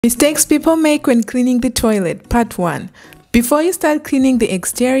Mistakes people make when cleaning the toilet, part 1. Before you start cleaning the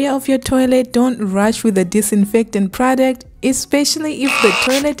exterior of your toilet, don't rush with a disinfectant product, especially if the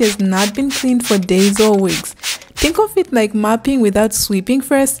toilet has not been cleaned for days or weeks. Think of it like mopping without sweeping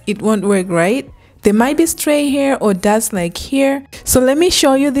first. It won't work, right? There might be stray hair or dust like here. So let me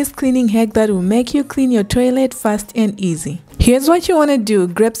show you this cleaning hack that will make you clean your toilet fast and easy. Here's what you want to do.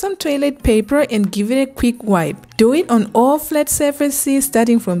 Grab some toilet paper and give it a quick wipe. Do it on all flat surfaces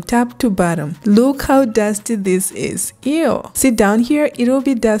starting from top to bottom. Look how dusty this is. Ew. See down here, it will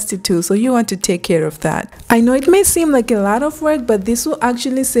be dusty too, so you want to take care of that. I know it may seem like a lot of work, but this will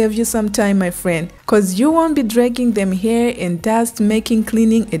actually save you some time, my friend, because you won't be dragging them hair and dust, making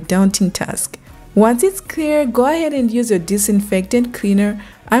cleaning a daunting task. Once it's clear, go ahead and use your disinfectant cleaner.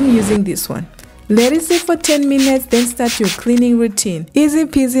 I'm using this one. Let it sit for 10 minutes, then start your cleaning routine. Easy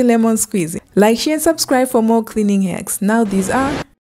peasy lemon squeezy. Like, share, and subscribe for more cleaning hacks. Now these are